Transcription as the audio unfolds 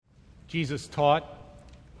Jesus taught,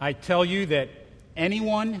 "I tell you that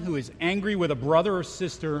anyone who is angry with a brother or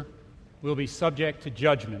sister will be subject to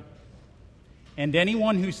judgment. And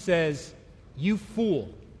anyone who says, 'You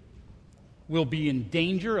fool,' will be in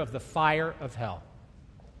danger of the fire of hell."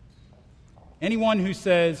 Anyone who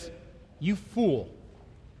says, "You fool,"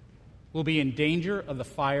 will be in danger of the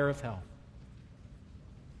fire of hell.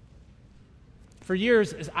 For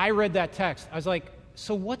years, as I read that text, I was like,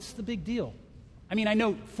 so what's the big deal? I mean, I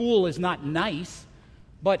know fool is not nice,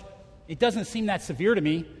 but it doesn't seem that severe to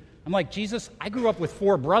me. I'm like, Jesus, I grew up with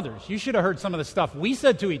 4 brothers. You should have heard some of the stuff we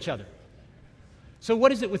said to each other. So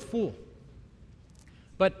what is it with fool?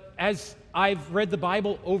 But as I've read the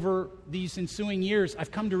Bible over these ensuing years,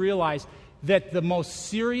 I've come to realize that the most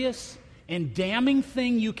serious and damning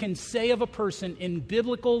thing you can say of a person in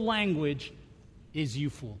biblical language is "you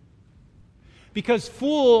fool." Because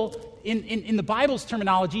fool, in the Bible's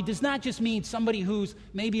terminology, does not just mean somebody who's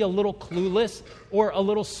maybe a little clueless or a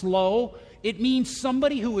little slow. It means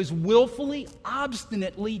somebody who is willfully,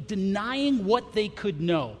 obstinately denying what they could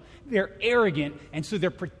know. They're arrogant, and so they're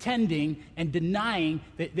pretending and denying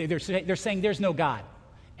that they're saying there's no God.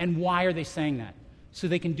 And why are they saying that? So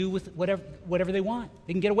they can do with whatever they want.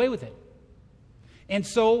 They can get away with it. And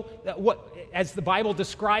so, as the Bible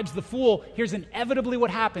describes the fool, here's inevitably what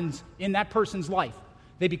happens in that person's life.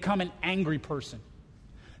 They become an angry person.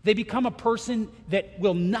 They become a person that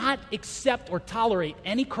will not accept or tolerate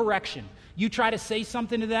any correction. You try to say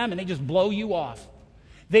something to them, and they just blow you off.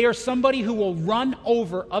 They are somebody who will run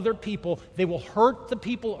over other people. They will hurt the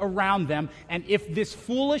people around them. And if this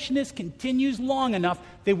foolishness continues long enough,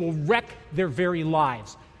 they will wreck their very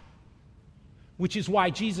lives. Which is why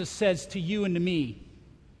Jesus says to you and to me,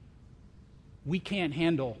 we can't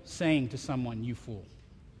handle saying to someone, "You fool."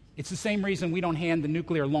 It's the same reason we don't hand the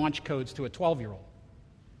nuclear launch codes to a 12-year-old.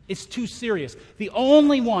 It's too serious. The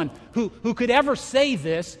only one who could ever say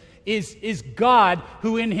this is God,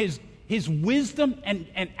 who in his wisdom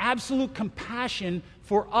and absolute compassion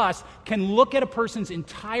for us can look at a person's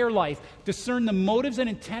entire life, discern the motives and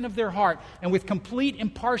intent of their heart, and with complete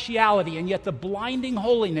impartiality and yet the blinding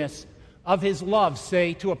holiness of his love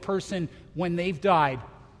say to a person when they've died,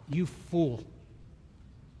 "You fool."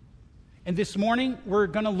 And this morning we're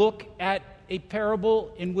going to look at a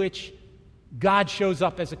parable in which God shows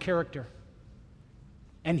up as a character.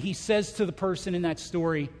 And he says to the person in that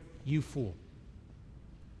story, "You fool."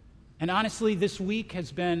 And honestly, this week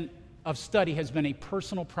of study has been a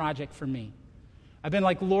personal project for me. I've been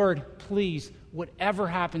like, Lord, please, whatever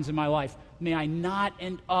happens in my life, may I not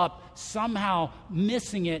end up somehow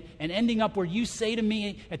missing it and ending up where you say to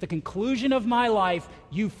me at the conclusion of my life,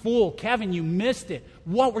 "You fool, Kevin, you missed it.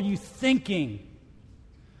 What were you thinking?"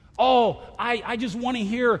 Oh, I just want to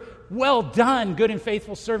hear, "Well done, good and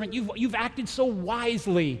faithful servant. You've acted so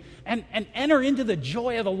wisely." And enter into the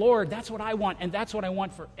joy of the Lord. That's what I want, and that's what I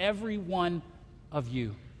want for every one of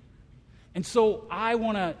you. And so I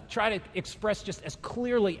want to try to express just as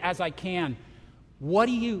clearly as I can, what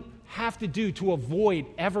do you have to do to avoid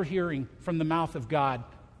ever hearing from the mouth of God,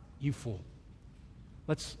 "You fool"?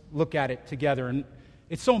 Let's look at it together. And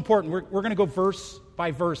it's so important. We're going to go verse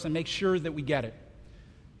by verse and make sure that we get it.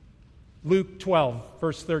 Luke 12,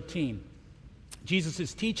 verse 13. Jesus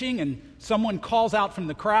is teaching, and someone calls out from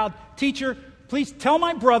the crowd, "Teacher, please tell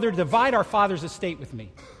my brother to divide our father's estate with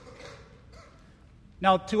me."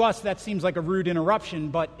 Now, to us, that seems like a rude interruption,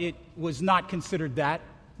 but it was not considered that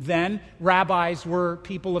then. Rabbis were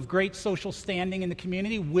people of great social standing in the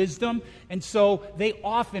community, wisdom, and so they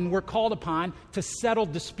often were called upon to settle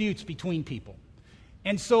disputes between people.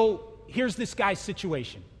 And so here's this guy's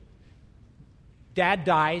situation. Dad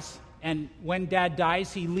dies, and when Dad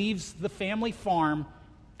dies, he leaves the family farm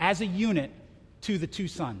as a unit to the 2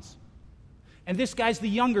 sons. And this guy's the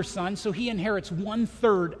younger son, so he inherits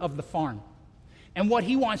 1/3 of the farm. And what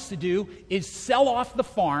he wants to do is sell off the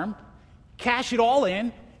farm, cash it all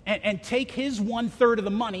in, and take his 1/3 of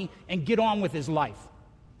the money and get on with his life.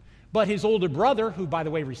 But his older brother, who, by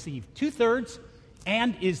the way, received 2/3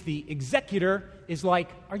 and is the executor, is like,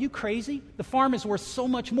 "Are you crazy? The farm is worth so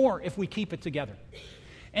much more if we keep it together."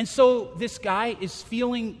 And so this guy is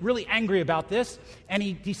feeling really angry about this, and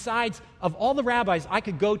he decides, of all the rabbis I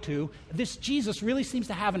could go to, this Jesus really seems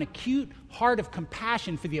to have an acute heart of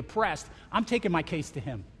compassion for the oppressed. I'm taking my case to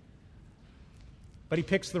him. But he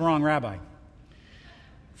picks the wrong rabbi.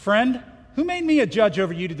 "Friend, who made me a judge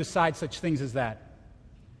over you to decide such things as that?"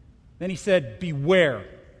 Then he said, "Beware,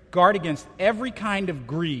 guard against every kind of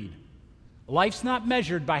greed. Life's not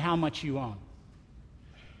measured by how much you own."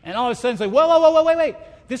 And all of a sudden it's like, wait.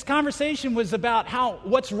 This conversation was about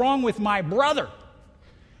what's wrong with my brother.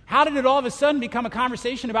 How did it all of a sudden become a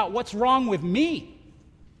conversation about what's wrong with me?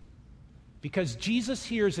 Because Jesus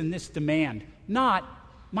hears in this demand, not,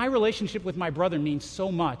 my relationship with my brother means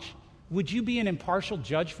so much. Would you be an impartial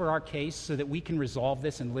judge for our case so that we can resolve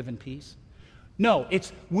this and live in peace? No,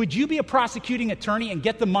 it's, would you be a prosecuting attorney and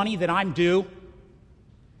get the money that I'm due?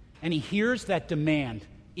 And he hears that demand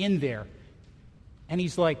in there. And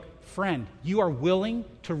he's like, friend, you are willing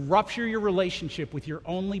to rupture your relationship with your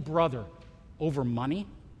only brother over money?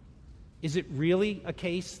 Is it really a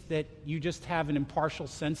case that you just have an impartial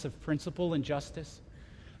sense of principle and justice?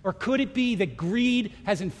 Or could it be that greed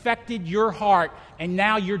has infected your heart and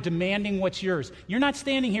now you're demanding what's yours? You're not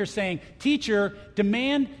standing here saying, teacher,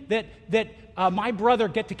 demand that my brother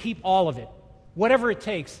get to keep all of it, whatever it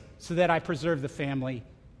takes, so that I preserve the family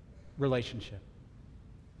relationship.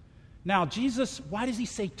 Now, Jesus, why does he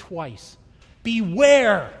say twice?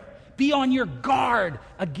 Beware, be on your guard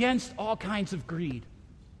against all kinds of greed.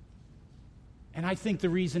 And I think the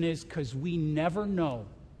reason is because we never know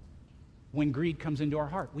when greed comes into our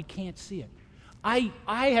heart. We can't see it. I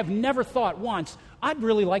have never thought once, I'd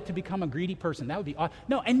really like to become a greedy person. That would be awesome.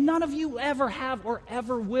 No, and none of you ever have or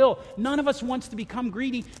ever will. None of us wants to become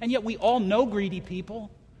greedy, and yet we all know greedy people.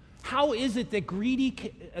 How is it that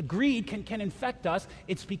greed can infect us?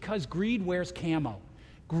 It's because greed wears camo.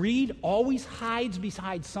 Greed always hides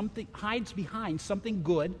behind something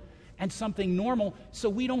good and something normal, so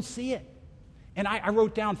we don't see it. And I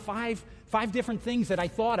wrote down five different things that I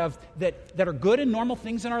thought of that are good and normal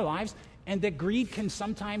things in our lives, and that greed can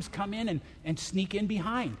sometimes come in and sneak in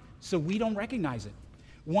behind, so we don't recognize it.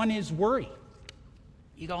 One is worry.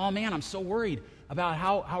 You go, oh man, I'm so worried about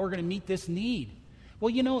how we're going to meet this need.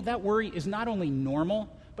 Well, you know, that worry is not only normal,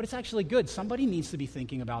 but it's actually good. Somebody needs to be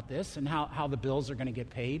thinking about this and how the bills are going to get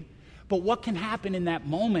paid. But what can happen in that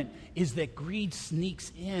moment is that greed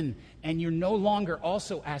sneaks in, and you're no longer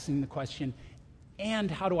also asking the question,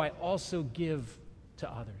 and how do I also give to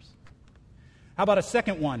others? How about a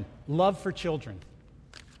second one? Love for children.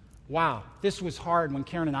 Wow, this was hard when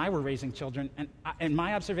Karen and I were raising children, and in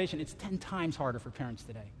my observation, it's 10 times harder for parents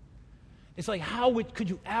today. It's like, could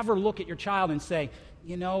you ever look at your child and say,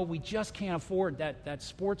 you know, we just can't afford that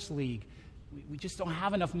sports league. We just don't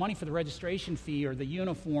have enough money for the registration fee or the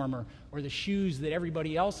uniform or the shoes that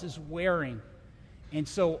everybody else is wearing. And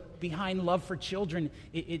so behind love for children,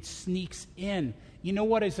 it sneaks in. You know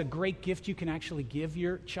what is a great gift you can actually give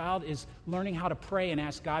your child is learning how to pray and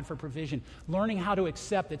ask God for provision. Learning how to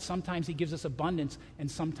accept that sometimes he gives us abundance and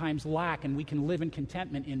sometimes lack, and we can live in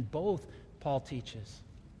contentment in both, Paul teaches.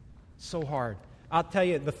 So hard. I'll tell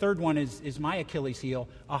you, the third one is my Achilles heel,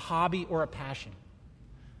 a hobby or a passion.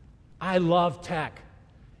 I love tech.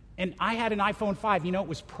 And I had an iPhone 5. You know, it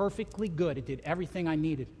was perfectly good. It did everything I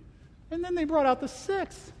needed. And then they brought out the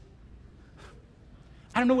 6.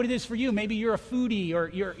 I don't know what it is for you. Maybe you're a foodie, or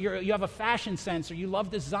you have a fashion sense, or you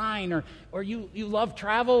love design, or you love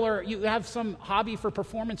travel, or you have some hobby for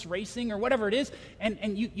performance racing, or whatever it is,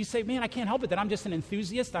 and you say, man, I can't help it that I'm just an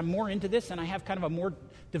enthusiast. I'm more into this, and I have kind of a more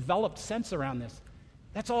developed sense around this.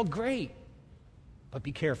 That's all great, but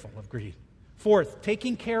be careful of greed. Fourth,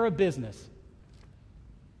 taking care of business.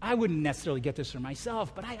 I wouldn't necessarily get this for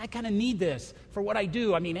myself, but I kind of need this for what I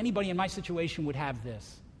do. I mean, anybody in my situation would have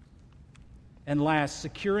this. And last,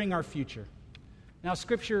 securing our future. Now,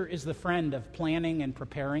 Scripture is the friend of planning and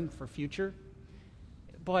preparing for future.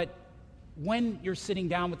 But when you're sitting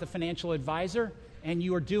down with a financial advisor and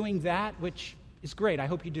you are doing that, which is great, I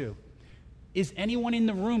hope you do, is anyone in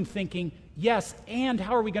the room thinking, yes, and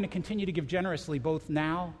how are we going to continue to give generously both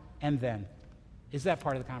now and then? Is that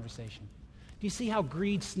part of the conversation? Do you see how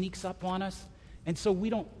greed sneaks up on us? And so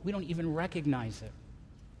we don't even recognize it.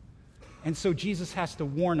 And so Jesus has to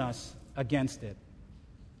warn us against it.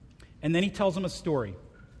 And then he tells them a story.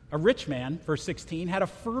 A rich man, verse 16, had a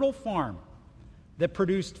fertile farm that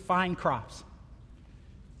produced fine crops.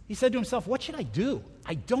 He said to himself, what should I do?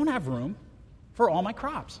 I don't have room for all my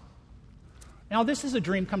crops. Now, this is a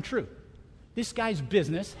dream come true. This guy's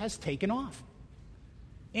business has taken off.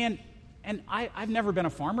 And I've never been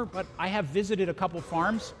a farmer, but I have visited a couple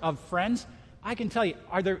farms of friends. I can tell you,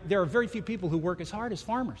 there are very few people who work as hard as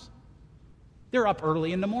farmers. They're up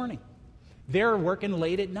early in the morning. They're working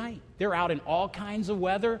late at night. They're out in all kinds of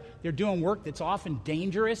weather. They're doing work that's often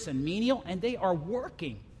dangerous and menial, and they are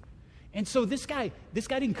working. And so this guy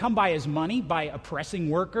didn't come by his money by oppressing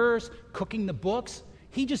workers, cooking the books.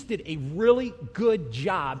 He just did a really good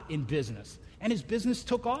job in business, and his business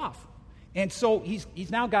took off. And so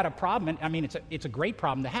he's now got a problem. And I mean, it's a great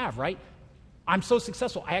problem to have, right? I'm so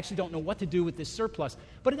successful, I actually don't know what to do with this surplus.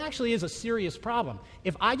 But it actually is a serious problem.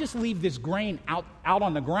 If I just leave this grain out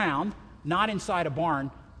on the ground, not inside a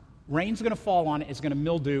barn, rain's going to fall on it, it's going to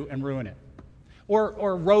mildew and ruin it.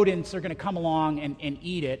 Or rodents are going to come along and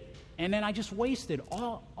eat it, and then I just wasted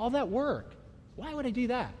all that work. Why would I do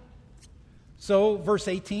that? So, verse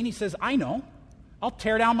 18, he says, I know. I'll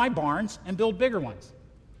tear down my barns and build bigger ones.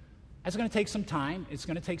 That's going to take some time. It's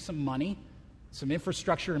going to take some money, some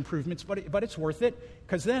infrastructure improvements, but it's worth it,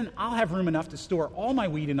 because then I'll have room enough to store all my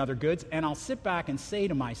wheat and other goods, and I'll sit back and say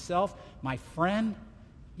to myself, my friend,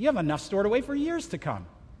 you have enough stored away for years to come.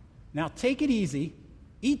 Now take it easy,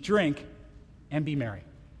 eat, drink, and be merry.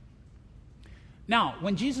 Now,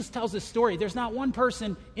 when Jesus tells this story, there's not one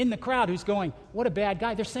person in the crowd who's going, what a bad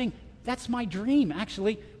guy. They're saying, that's my dream,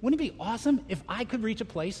 actually. Wouldn't it be awesome if I could reach a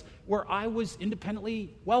place where I was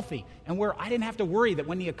independently wealthy and where I didn't have to worry that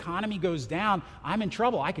when the economy goes down, I'm in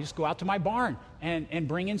trouble. I could just go out to my barn and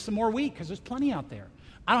bring in some more wheat because there's plenty out there.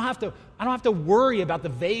 I don't have to worry about the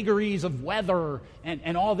vagaries of weather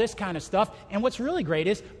and all this kind of stuff. And what's really great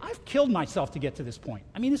is I've killed myself to get to this point.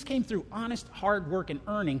 I mean, this came through honest hard work and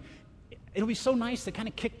earning. It'll be so nice to kind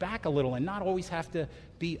of kick back a little and not always have to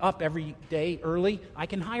be up every day early. I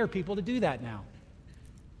can hire people to do that now.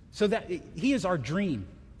 So that he is our dream.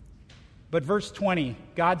 But verse 20,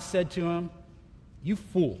 God said to him, you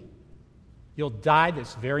fool, you'll die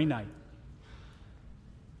this very night.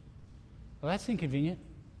 Well, that's inconvenient.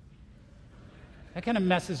 That kind of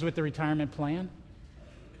messes with the retirement plan.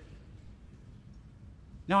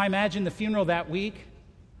 Now, I imagine the funeral that week,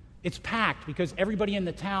 it's packed because everybody in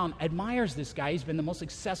the town admires this guy. He's been the most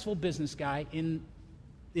successful business guy in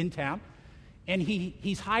town. And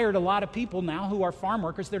he's hired a lot of people now who are farm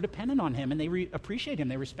workers. They're dependent on him, and they appreciate him.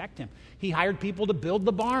 They respect him. He hired people to build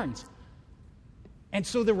the barns. And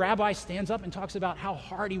so the rabbi stands up and talks about how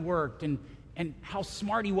hard he worked and how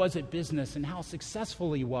smart he was at business and how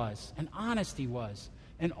successful he was and honest he was.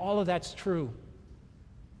 And all of that's true.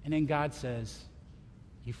 And then God says,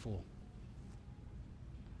 you fool.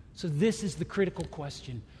 So this is the critical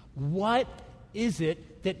question. What is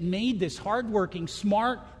it that made this hardworking,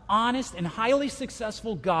 smart, honest, and highly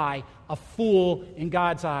successful guy a fool in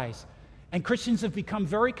God's eyes? And Christians have become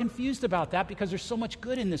very confused about that because there's so much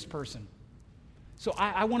good in this person. So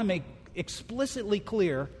I want to make explicitly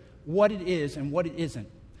clear what it is and what it isn't.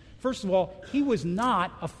 First of all, he was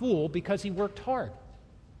not a fool because he worked hard.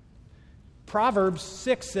 Proverbs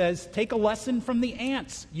 6 says, take a lesson from the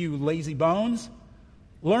ants, you lazy bones.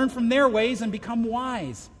 Learn from their ways and become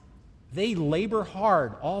wise. They labor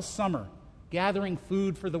hard all summer, gathering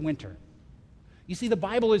food for the winter. You see, the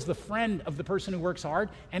Bible is the friend of the person who works hard,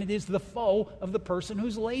 and it is the foe of the person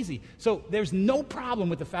who's lazy. So there's no problem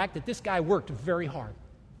with the fact that this guy worked very hard.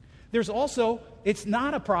 There's also, it's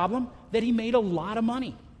not a problem that he made a lot of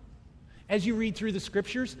money. As you read through the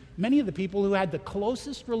scriptures, many of the people who had the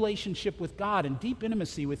closest relationship with God and deep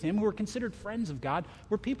intimacy with him, who were considered friends of God,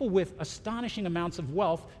 were people with astonishing amounts of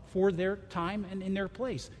wealth for their time and in their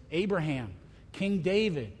place. Abraham, King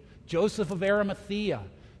David, Joseph of Arimathea.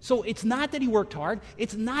 So it's not that he worked hard,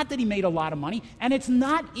 it's not that he made a lot of money, and it's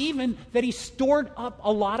not even that he stored up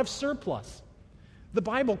a lot of surplus. The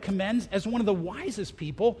Bible commends as one of the wisest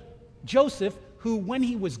people Joseph, who when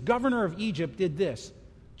he was governor of Egypt did this.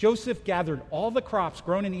 Joseph gathered all the crops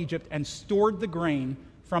grown in Egypt and stored the grain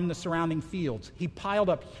from the surrounding fields. He piled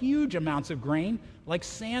up huge amounts of grain, like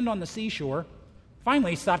sand on the seashore.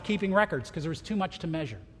 Finally, he stopped keeping records because there was too much to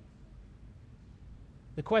measure.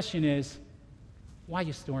 The question is, why are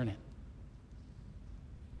you storing it?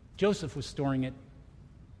 Joseph was storing it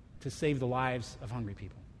to save the lives of hungry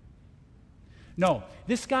people. No,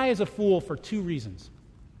 this guy is a fool for two reasons.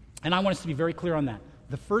 And I want us to be very clear on that.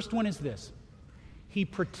 The first one is this. He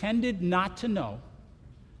pretended not to know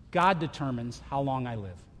God determines how long I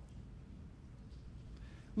live.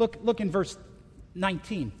 Look in verse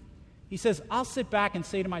 19. He says, I'll sit back and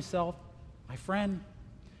say to myself, my friend,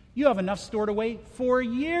 you have enough stored away for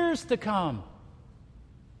years to come.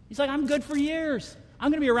 He's like, I'm good for years.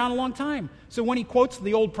 I'm going to be around a long time. So when he quotes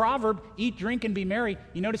the old proverb, eat, drink, and be merry,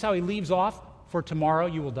 you notice how he leaves off, for tomorrow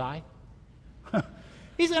you will die?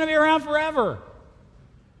 He's going to be around forever.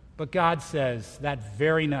 But God says that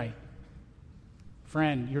very night,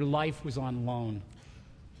 friend, your life was on loan,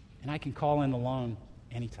 and I can call in the loan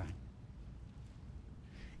anytime.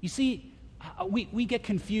 You see, we get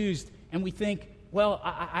confused and we think, well,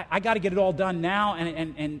 I got to get it all done now,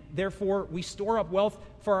 and therefore we store up wealth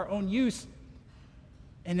for our own use,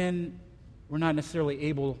 and then we're not necessarily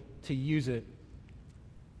able to use it.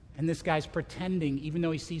 And this guy's pretending, even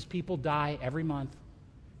though he sees people die every month,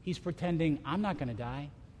 he's pretending, I'm not going to die.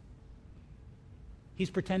 He's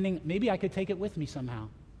pretending, maybe I could take it with me somehow.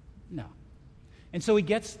 No. And so he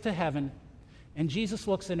gets to heaven, And Jesus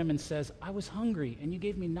looks at him and says, I was hungry, and you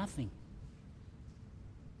gave me nothing.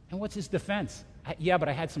 And what's his defense? Yeah, but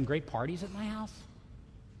I had some great parties at my house.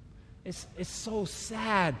 It's so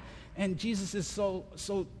sad. And Jesus is so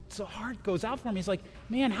heart goes out for him. He's like,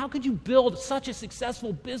 man, how could you build such a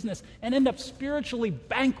successful business and end up spiritually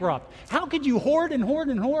bankrupt? How could you hoard and hoard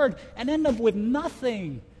and hoard and end up with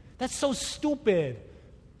nothing? That's so stupid.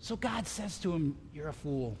 So God says to him, you're a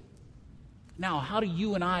fool. Now, how do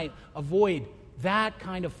you and I avoid that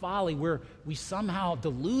kind of folly where we somehow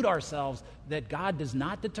delude ourselves that God does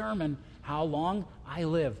not determine how long I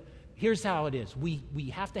live? Here's how it is. We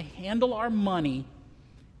have to handle our money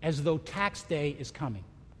as though tax day is coming.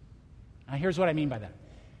 Now, here's what I mean by that.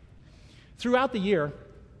 Throughout the year,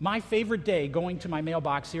 my favorite day going to my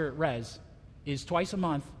mailbox here at Res is twice a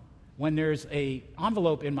month when there's an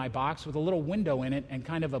envelope in my box with a little window in it and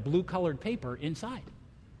kind of a blue-colored paper inside.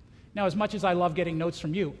 Now, as much as I love getting notes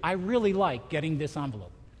from you, I really like getting this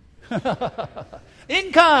envelope.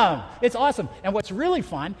 Income! It's awesome. And what's really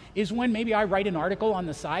fun is when maybe I write an article on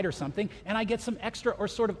the side or something and I get some extra or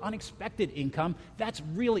sort of unexpected income. That's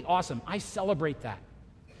really awesome. I celebrate that.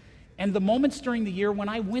 And the moments during the year when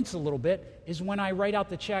I wince a little bit is when I write out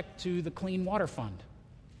the check to the Clean Water Fund.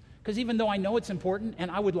 Because even though I know it's important and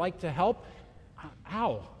I would like to help,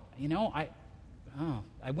 I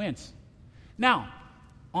wince. Now,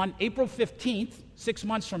 on April 15th, 6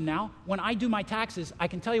 months from now, when I do my taxes, I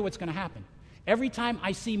can tell you what's going to happen. Every time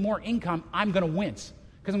I see more income, I'm going to wince.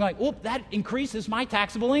 Because I'm like, that increases my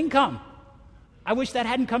taxable income. I wish that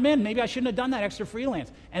hadn't come in. Maybe I shouldn't have done that extra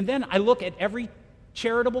freelance. And then I look at every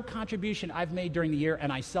charitable contribution I've made during the year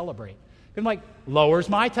and I celebrate. I'm like, lowers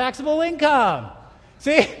my taxable income.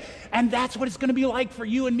 See? And that's what it's going to be like for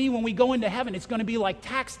you and me when we go into heaven. It's going to be like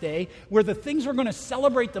tax day, where the things we're going to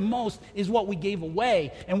celebrate the most is what we gave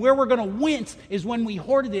away. And where we're going to wince is when we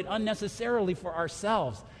hoarded it unnecessarily for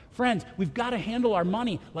ourselves. Friends, we've got to handle our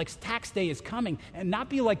money like tax day is coming and not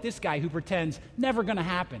be like this guy who pretends never going to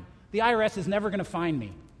happen. The IRS is never going to find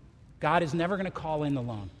me. God is never going to call in the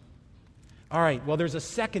loan. All right, well, there's a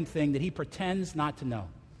second thing that he pretends not to know.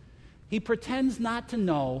 He pretends not to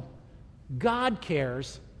know God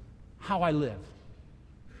cares how I live.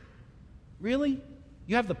 Really?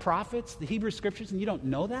 You have the prophets, the Hebrew Scriptures, and you don't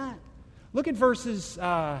know that? Look at verses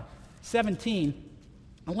 17,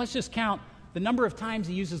 and let's just count the number of times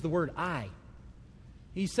he uses the word I.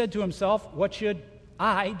 He said to himself, what should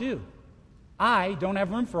I do? I don't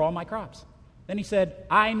have room for all my crops. Then he said,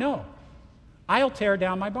 I know. I'll tear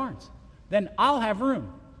down my barns. Then I'll have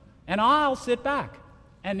room, and I'll sit back.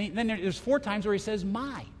 And then there's 4 times where he says,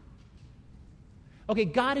 my. Okay,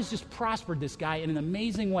 God has just prospered this guy in an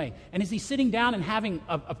amazing way. And is he sitting down and having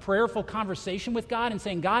a prayerful conversation with God and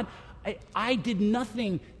saying, God, I did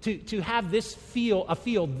nothing to have this a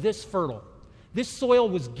field this fertile. This soil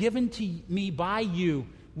was given to me by you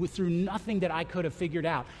through nothing that I could have figured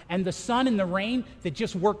out. And the sun and the rain that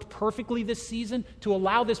just worked perfectly this season to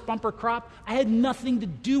allow this bumper crop, I had nothing to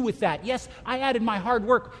do with that. Yes, I added my hard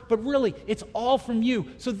work, but really, it's all from you.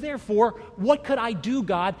 So therefore, what could I do,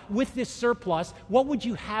 God, with this surplus? What would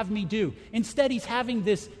you have me do? Instead, he's having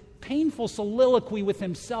this painful soliloquy with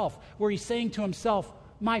himself where he's saying to himself,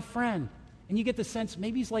 my friend. And you get the sense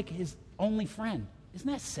maybe he's like his only friend. Isn't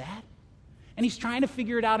that sad? And he's trying to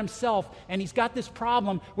figure it out himself, and he's got this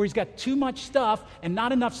problem where he's got too much stuff and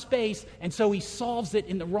not enough space, and so he solves it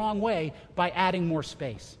in the wrong way by adding more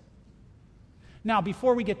space. Now,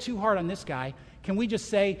 before we get too hard on this guy, can we just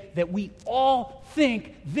say that we all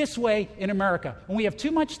think this way in America? When we have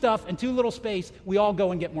too much stuff and too little space, we all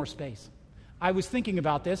go and get more space. I was thinking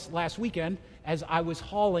about this last weekend as I was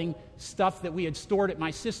hauling stuff that we had stored at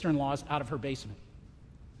my sister-in-law's out of her basement.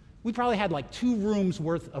 We probably had like 2 rooms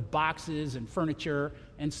worth of boxes and furniture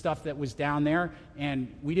and stuff that was down there,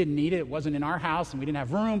 and we didn't need it. It wasn't in our house, and we didn't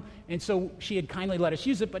have room, and so she had kindly let us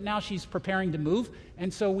use it, but now she's preparing to move,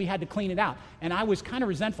 and so we had to clean it out. And I was kind of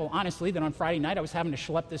resentful, honestly, that on Friday night I was having to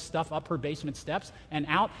schlep this stuff up her basement steps and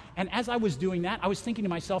out, and as I was doing that, I was thinking to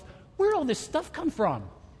myself, where'd all this stuff come from?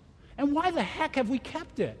 And why the heck have we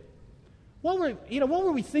kept it? What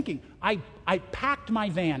were we thinking? I packed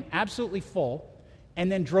my van absolutely full, and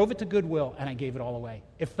then drove it to Goodwill, and I gave it all away.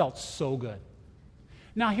 It felt so good.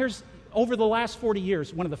 Now, over the last 40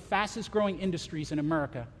 years, one of the fastest growing industries in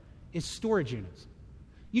America is storage units.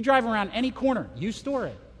 You drive around any corner, you store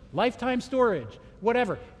it. Lifetime storage,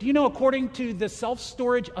 whatever. Do you know, according to the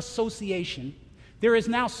Self-Storage Association, there is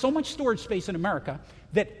now so much storage space in America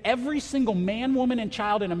that every single man, woman, and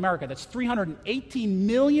child in America, that's 318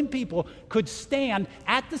 million people, could stand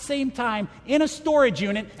at the same time in a storage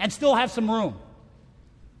unit and still have some room.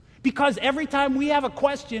 Because every time we have a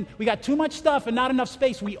question, we got too much stuff and not enough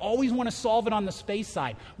space, we always want to solve it on the space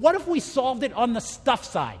side. What if we solved it on the stuff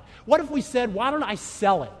side? What if we said, why don't I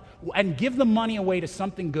sell it and give the money away to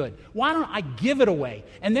something good? Why don't I give it away?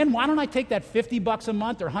 And then why don't I take that $50 a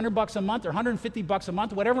month or $100 a month or $150 a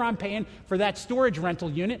month, whatever I'm paying for that storage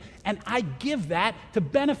rental unit, and I give that to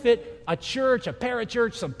benefit a church, a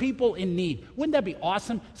parachurch, some people in need. Wouldn't that be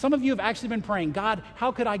awesome? Some of you have actually been praying, God,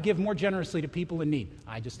 how could I give more generously to people in need?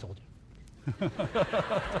 I just told you.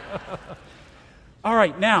 All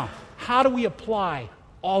right, now, how do we apply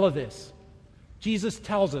all of this? Jesus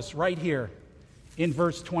tells us right here in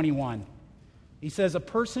verse 21. He says, a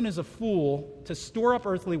person is a fool to store up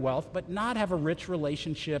earthly wealth, but not have a rich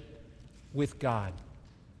relationship with God.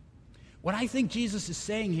 What I think Jesus is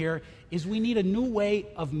saying here is we need a new way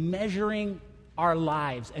of measuring our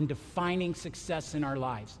lives and defining success in our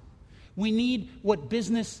lives. We need what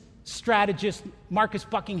business strategist Marcus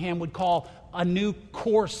Buckingham would call a new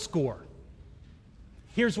core score.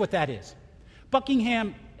 Here's what that is.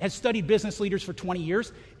 Buckingham has studied business leaders for 20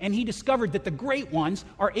 years, and he discovered that the great ones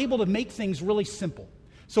are able to make things really simple.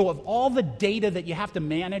 So of all the data that you have to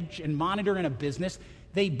manage and monitor in a business,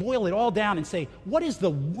 they boil it all down and say, what is the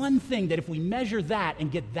one thing that if we measure that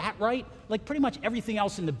and get that right, like pretty much everything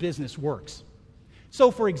else in the business works. So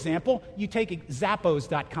for example, you take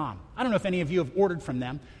Zappos.com. I don't know if any of you have ordered from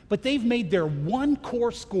them, but they've made their one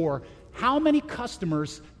core score, how many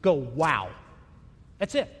customers go, wow.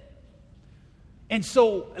 That's it. And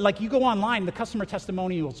so, like, you go online, the customer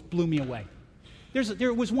testimonials blew me away.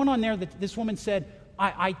 There was one on there that this woman said,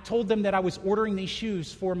 I told them that I was ordering these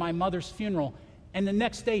shoes for my mother's funeral, and the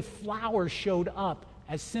next day, flowers showed up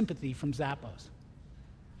as sympathy from Zappos.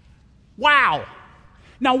 Wow!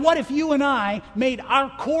 Now, what if you and I made our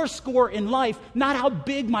core score in life not how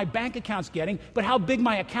big my bank account's getting, but how big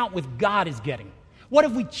my account with God is getting? What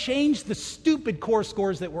if we changed the stupid core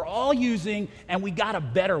scores that we're all using and we got a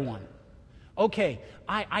better one? Okay,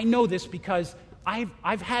 I know this because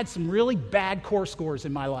I've had some really bad core scores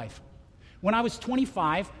in my life. When I was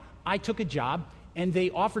 25, I took a job, and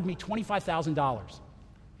they offered me $25,000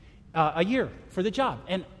 a year for the job.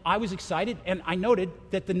 And I was excited, and I noted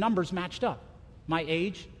that the numbers matched up, my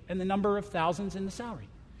age and the number of thousands in the salary.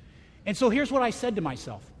 And so here's what I said to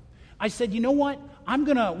myself. I said, you know what? I'm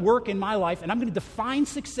going to work in my life, and I'm going to define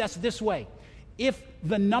success this way. If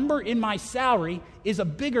the number in my salary is a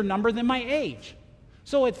bigger number than my age.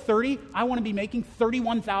 So at 30, I want to be making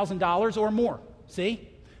 $31,000 or more. See?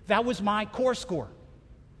 That was my core score.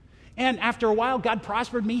 And after a while, God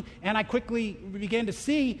prospered me, and I quickly began to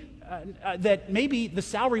see that maybe the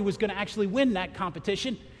salary was going to actually win that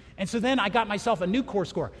competition. And so then I got myself a new core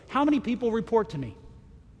score. How many people report to me?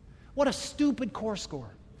 What a stupid core score.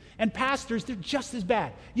 And pastors, they're just as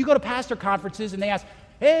bad. You go to pastor conferences, and they ask,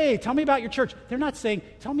 hey, tell me about your church. They're not saying,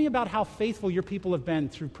 tell me about how faithful your people have been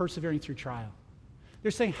through persevering through trial.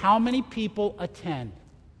 They're saying, how many people attend?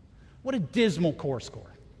 What a dismal core score.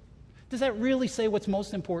 Does that really say what's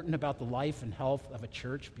most important about the life and health of a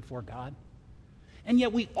church before God? And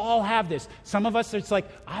yet we all have this. Some of us, it's like,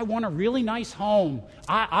 I want a really nice home.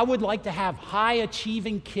 I would like to have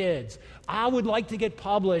high-achieving kids. I would like to get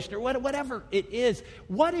published, or whatever it is.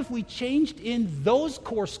 What if we changed in those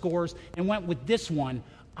core scores and went with this one?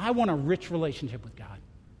 I want a rich relationship with God.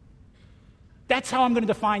 That's how I'm going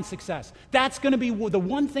to define success. That's going to be the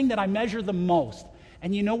one thing that I measure the most.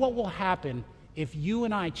 And you know what will happen if you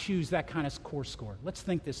and I choose that kind of core score? Let's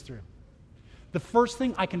think this through. The first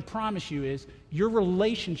thing I can promise you is your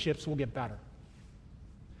relationships will get better.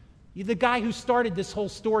 The guy who started this whole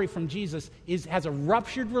story from Jesus has a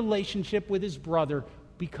ruptured relationship with his brother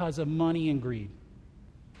because of money and greed.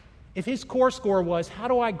 If his core score was, how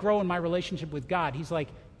do I grow in my relationship with God? He's like,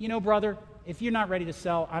 you know, brother, if you're not ready to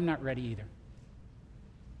sell, I'm not ready either.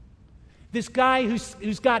 This guy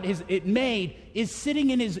who's got it made is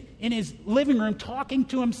sitting in his living room talking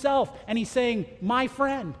to himself, and he's saying, my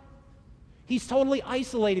friend. He's totally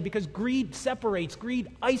isolated because greed separates, greed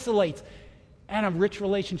isolates, and a rich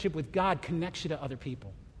relationship with God connects you to other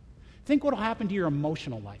people. Think what will happen to your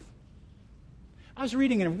emotional life. I was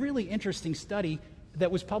reading a really interesting study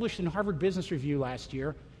that was published in Harvard Business Review last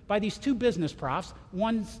year by these two business profs,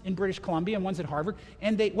 one's in British Columbia and one's at Harvard,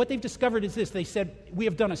 and what they've discovered is this. They said, we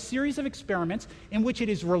have done a series of experiments in which it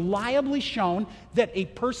is reliably shown that a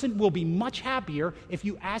person will be much happier if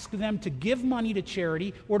you ask them to give money to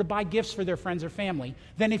charity or to buy gifts for their friends or family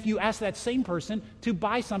than if you ask that same person to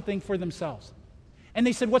buy something for themselves. And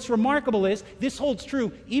they said what's remarkable is this holds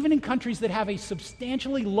true even in countries that have a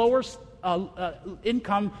substantially lower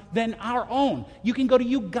income than our own. You can go to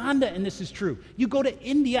Uganda and this is true. You go to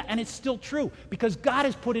India and it's still true because God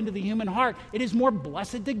has put into the human heart, it is more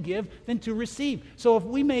blessed to give than to receive. So if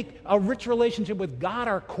we make a rich relationship with God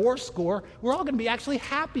our core score, we're all going to be actually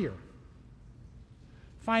happier.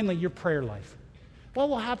 Finally, your prayer life. What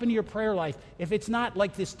will happen to your prayer life if it's not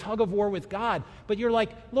like this tug of war with God, but you're like,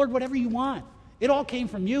 Lord, whatever you want. It all came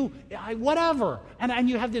from you, whatever. And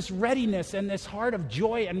you have this readiness and this heart of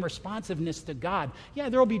joy and responsiveness to God. Yeah,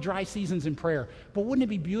 there will be dry seasons in prayer, but wouldn't it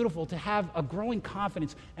be beautiful to have a growing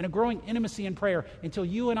confidence and a growing intimacy in prayer until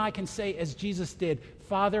you and I can say, as Jesus did,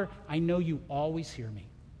 Father, I know you always hear me.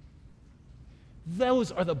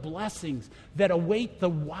 Those are the blessings that await the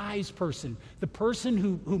wise person, the person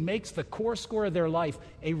who makes the core score of their life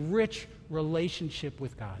a rich relationship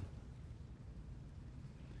with God.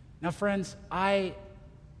 Now, friends, I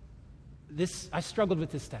struggled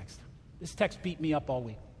with this text. This text beat me up all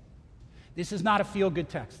week. This is not a feel-good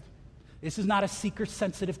text. This is not a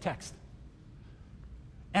seeker-sensitive text.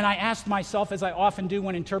 And I asked myself, as I often do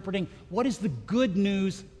when interpreting, what is the good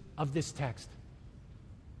news of this text?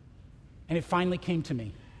 And it finally came to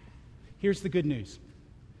me. Here's the good news.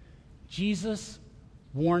 Jesus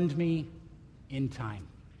warned me in time.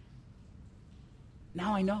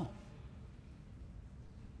 Now I know.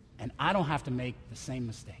 And I don't have to make the same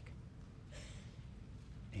mistake.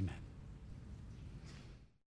 Amen.